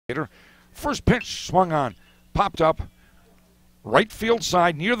First pitch swung on, popped up, right field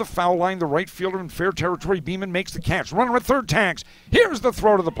side near the foul line. The right fielder in fair territory. Beeman makes the catch. Runner at third tags. Here's the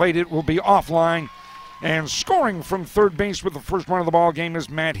throw to the plate. It will be offline. And scoring from third base with the first run of the ball game is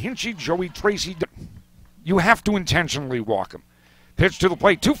Matt Hinchy. Joey Tracy. You have to intentionally walk him. Pitch to the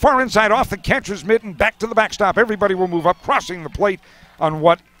plate. Too far inside, off the catcher's mitten. Back to the backstop. Everybody will move up, crossing the plate on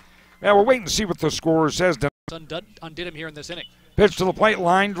what. Yeah, we'll wait and see what the scorer says. Undid him here in this inning. Pitch to the plate,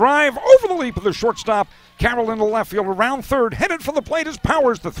 line drive, over the leap of the shortstop. Carroll into left field, around third, headed for the plate is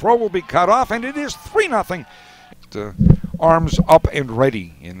Powers. The throw will be cut off, and it is 3-0. Arms up and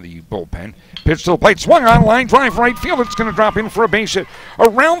ready in the bullpen. Pitch to the plate, swung on, line drive, right field. It's going to drop in for a base hit.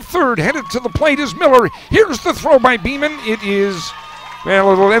 Around third, headed to the plate is Miller. Here's the throw by Beeman. It is,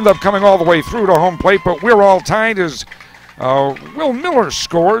 well, it'll end up coming all the way through to home plate, but we're all tied as Will Miller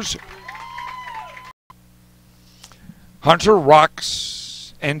scores. Hunter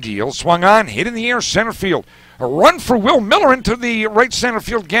rocks and deals. Swung on, hit in the air, center field. A run for Will Miller into the right center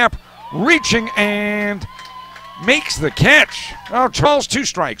field gap, reaching and makes the catch. Oh, Charles, 2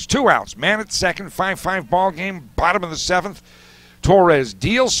 strikes, 2 outs. Man at second, 5-5 ball game, bottom of the 7th. Torres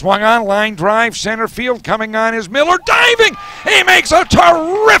deals, swung on, line drive, center field. Coming on is Miller, diving. He makes a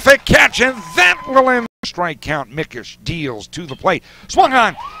terrific catch, and that will end the strike count. Mickish deals to the plate. Swung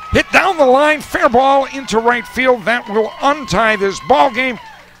on, hit down the line, fair ball into right field. That will untie this ball game.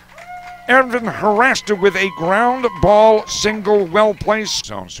 Evan Harasta with a ground ball single, well placed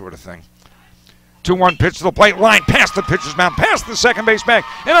zone sort of thing. 2-1 pitch to the plate, line past the pitcher's mound, past the second base bag,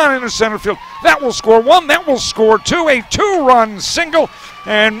 and on into center field. That will score 1, that will score 2, a 2-run single.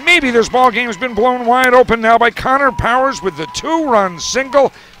 And maybe this ball game has been blown wide open now by Connor Powers with the 2-run single.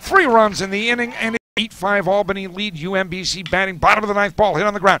 3 runs in the inning, and 8-5 Albany lead. UMBC batting, bottom of the 9th, ball hit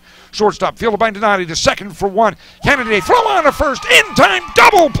on the ground. Shortstop fielded by Donati to second for 1. Kennedy throw on to first, in time,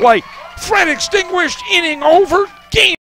 double play. Fred extinguished, inning over, game.